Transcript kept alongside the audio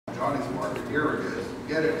County's market areas,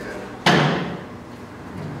 get it in.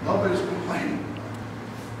 Nobody's complaining.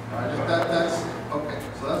 That's, okay,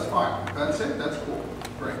 so that's fine. That's it, that's cool.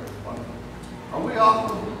 Great, wonderful. Are we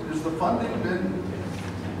off, is the funding been,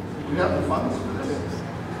 we have the funds for this?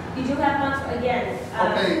 You do have funds, again.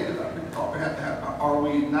 Okay, are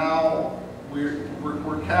we now,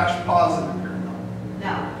 we're cash positive here now?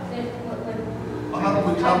 No. How do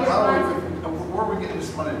we, where are we getting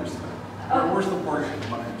this money to spend? Where's the portion of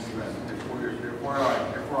money to spend if we're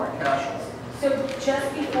on cash flow? So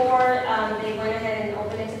just before they went ahead and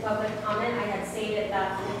opened it to public comment, I had stated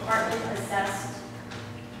that the department assessed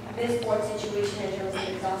this board situation in terms of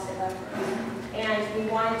exhaustive effort. And we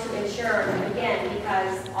wanted to ensure, again,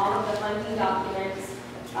 because all of the funding documents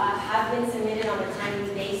have been submitted on a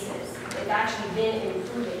timely basis. They've actually been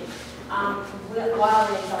improving while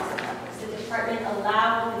in exhaustive efforts. The department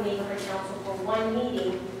allowed the neighborhood council for one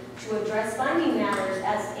meeting to address funding matters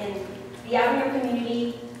as in be out in your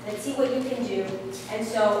community, let's see what you can do. And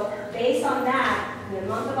so based on that, in the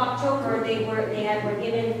month of October, they were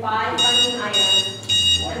given 5 funding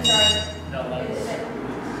items. I'm sorry. No,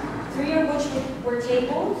 3 of which were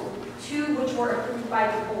tabled, 2 which were approved by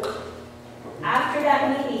the board. After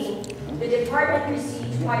that meeting, the department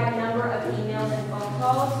received quite a number of emails and phone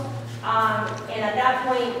calls. And at that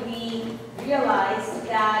point, we realized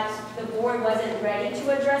that the board wasn't ready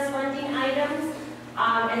to address funding items.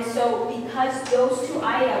 And so because those 2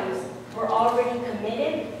 items were already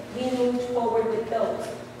committed, we moved forward with those.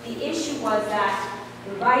 The issue was that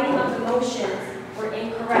the writing of the motions were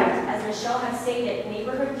incorrect. As Michelle has stated,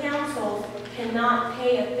 neighborhood councils cannot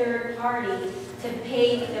pay a third party to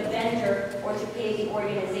pay the vendor or to pay the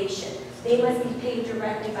organization. They must be paid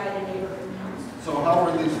directly by the neighborhood council. So how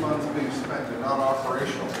are these funds being spent? They're not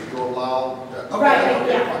operational. Do you allow that? Okay, Right, okay,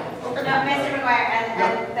 yeah. fine. Okay. No, Mr. McGuire,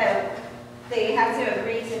 and they have to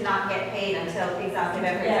agree to not get paid until exhaustive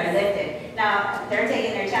efforts are lifted. Now, they're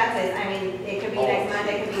taking their chances. I mean, it could be next month,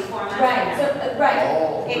 it could be 4 months from Right, now. so, right.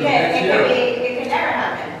 Oh, It could never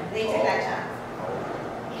happen. They took that chance.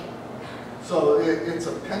 so it's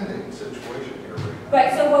a pending situation here.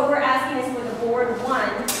 Right, so what we're asking is for the board, 1,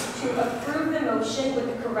 to approve the motion with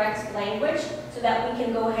the correct language so that we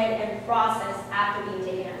can go ahead and process after being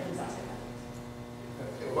taken out of exhaustive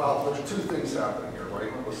efforts. Well, there's 2 things happening here,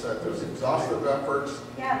 right? Was that there's exhaustive efforts,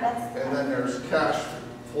 Yeah, that's. and then there's cash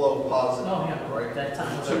flow positive, Oh, yeah, right? that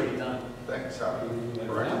time was already done. Things happen,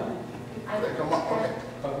 right? They come up, okay.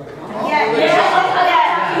 Yeah.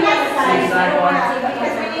 You guys decide. Decide I don't what- want to take up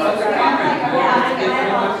Because we your need time.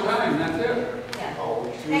 to. Time, that's it.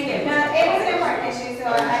 Thank you. No, it was an important issue, so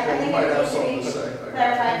I think You might have it should something be to say.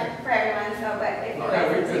 clarified for everyone, so, but if you guys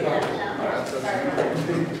can see that, no. Sorry.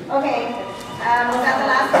 Okay, was that the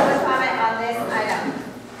last public comment on this item?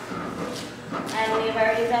 And we've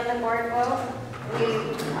already done the board vote.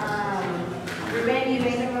 Ruben, you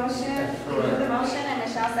made the motion, you moved the motion, and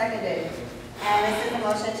Michelle seconded. And this is the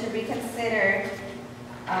motion to reconsider,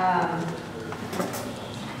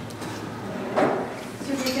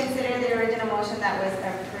 the original motion that was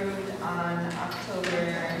approved on October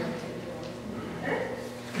 3rd,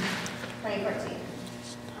 2014.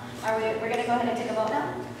 We're gonna go ahead and take a vote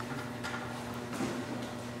now?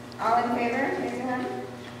 All in favor, raise your hand.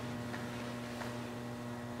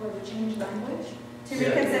 Will we change language? To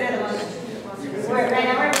reconsider the motion. Right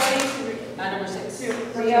now we're voting Number 6. to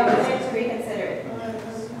reopen it, to reconsider it.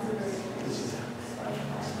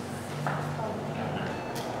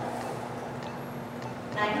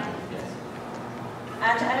 9.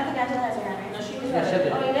 I don't think Angela has her hand No, raised. she was. Yeah, she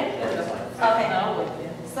did. Oh, you did? Yes, that's fine. Okay. No, wait,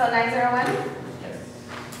 yeah. So 901, Yes.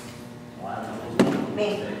 Wow. me.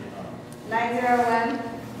 901,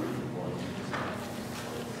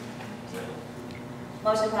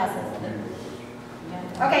 motion passes.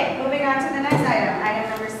 Okay, moving on to the next item, item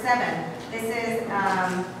number 7. This is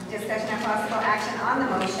discussion and possible action on the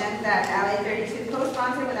motion that LA 32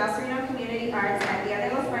 co-sponsor with Alcerino Community Arts at Dia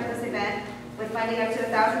de los Muertos event with funding up to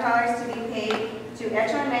 $1,000 to be paid to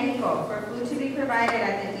Hecho en Mexico for food to be provided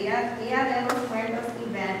at the Dia de los Muertos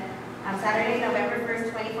event on Saturday, November 1st,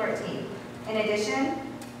 2014. In addition,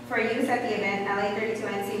 for use at the event, LA 32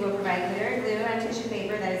 NC will provide glitter, glue, and tissue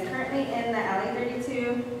paper that is currently in the LA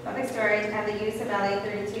 32 public storage and the use of LA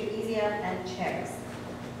 32 Easy Up and chairs.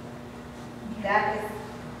 That is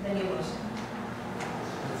the new motion.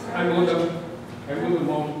 I move the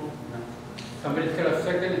motion. Somebody's got a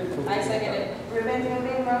second it. I second it. Ruben's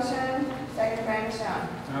moving motion, second by Michelle.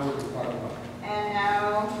 Now we can talk about And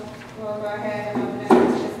now we'll go ahead and open it up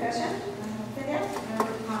to discussion. Cynthia?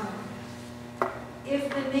 If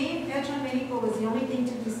the name Hecho en Mexico was the only thing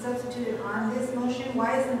to be substituted on this motion,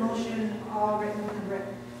 why is the motion all written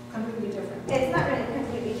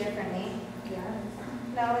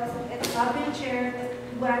the chair.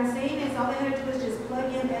 What I'm saying is all they had to do was just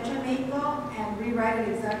plug in Betcha Mexico and rewrite it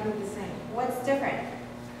exactly the same. What's different?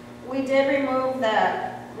 We did remove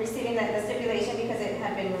the receiving the stipulation because it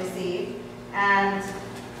had been received, and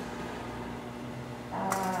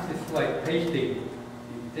It's like pasting. You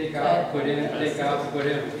take out, put in, take out, put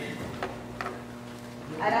in.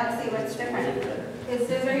 I don't see what's different. It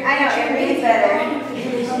says right here. I know, it reads better.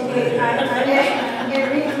 Okay, It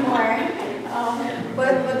reads more.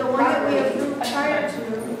 but the one that we approved prior to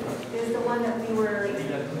is the one that we were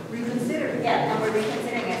reconsidering. Yeah, and we're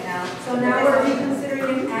reconsidering it now. So now we're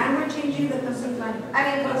reconsidering it and we're changing the complete language.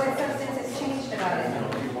 I mean, but what substance has changed about it?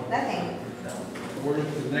 Nothing. Where's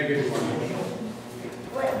the negative one?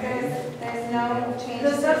 There's no change.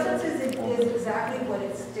 The substance is exactly what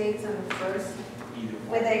it states on the first.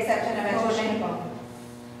 With the exception of Betcha Mexico.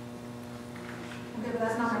 Okay, but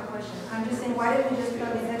that's not my question. I'm just saying, why didn't we just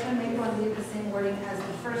plug in Betcha Mexico and leave the same wording as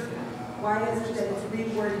the first one? Why is it that it's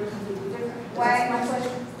reworded completely different? Why? That's my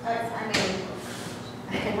question. I mean,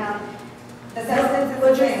 the substance is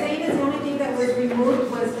What the you're same. saying is the only thing that was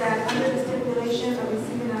removed was that under the stipulation of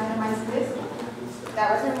receiving an itemized list. That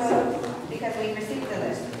was removed because we received the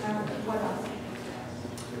list. What else?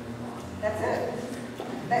 That's it.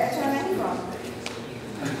 Betcha Mexico.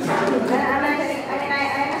 I'm not getting, I mean, I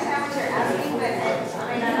understand what you're asking, but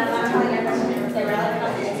I mean, I'm not telling your question. They're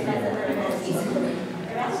relevant,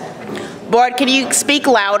 they're irrelevant. Board, can you speak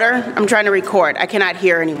louder? I'm trying to record. I cannot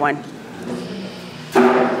hear anyone. You know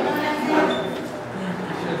what I'm saying?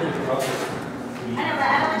 I know, but I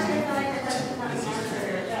don't want you to feel like the question's not being answered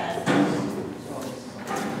or addressed.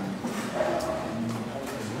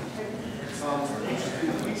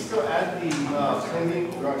 We still add the pending,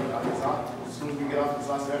 as soon as we get off this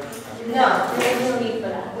last effort? No, there is no need for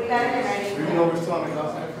that. We got it in writing. Even though we're still on the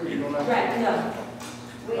last effort, you don't have? Correct, no.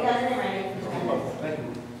 We got it in writing. Oh, thank you.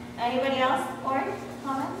 Anybody else? Or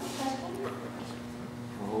comments, questions?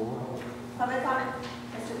 Public comment?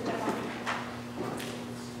 Mr. Chairman.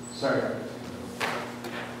 Sorry.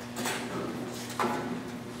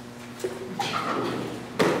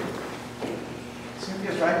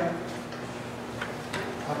 Cynthia's right.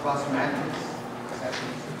 Talk about semantics.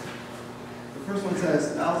 The first one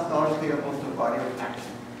says $1,000 payable to body of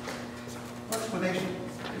action. No explanation.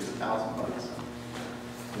 It's $1,000.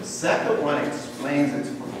 The second one explains it's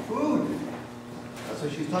for food. That's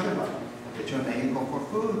what she's talking about. It's your Mexico for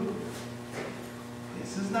food.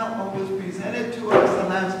 This is not what was presented to us the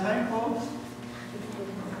last time, folks.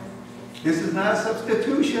 This is not a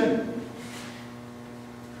substitution.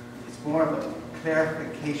 It's more of a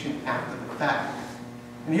clarification after the fact.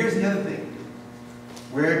 And here's the other thing.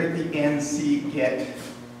 Where did the NC get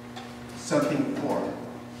something for?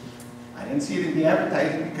 I didn't see it in the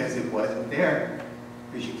advertising because it wasn't there,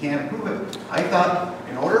 because you can't approve it. I thought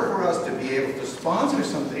in order for us to be able to sponsor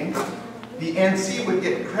something, the NC would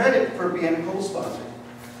get credit for being co-sponsored.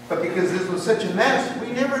 But because this was such a mess,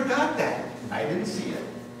 we never got that. I didn't see it.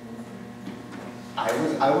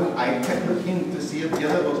 I kept looking to see if the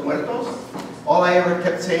other was muertos. All I ever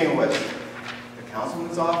kept saying was, the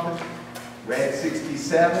councilman's office, Red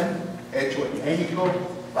 67, Hecho en Mexico,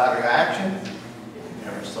 Barrio Action.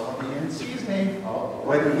 Never saw the NC's name.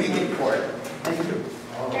 What did we get for it? Thank you.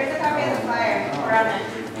 Here's a copy of the flyer. We're on it.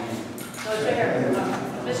 So it's right here.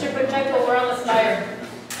 Mr. Pacheco, we're on the flyer.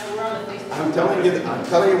 And we're on the Facebook. I'm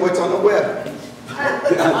telling you what's on the web.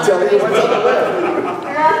 I'm telling you what's on the web.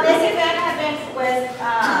 Well, this event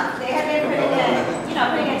they had been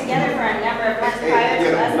putting it together for a number of months prior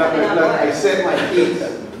to us coming on I board. said my piece.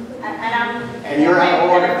 And you're out of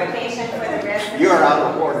order. Clarification for the residents. You're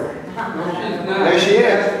out of order. There she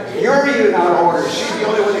is. You're even out of order. She's the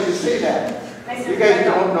only one that can say that. Mr. You guys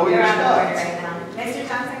Pacheco, don't know your you're out of order stuff. right now. Mr.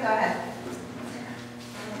 Johnson, go ahead.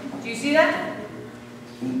 Do you see that?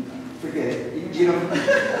 Forget it. You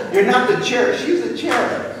know, you're not the chair. She's the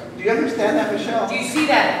chair. Do you understand that, Michelle? Do you see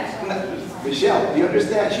that? Michelle, do you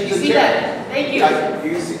understand? Do She's you the see chair. that? Thank you. Do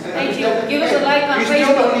you see, Thank you. understand? Give us a like on You still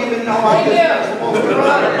Facebook. don't even know how Thank this you. is supposed to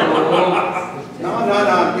run. No.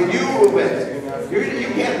 You move it. You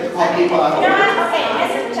can't call people out. You know what? Okay,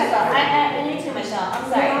 Mr. Pacheco, I you too, Michelle. I'm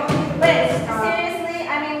sorry. But seriously,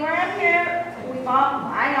 I mean, we're up here,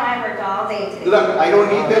 I know I worked all day today. Look, I don't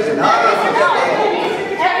need this. No,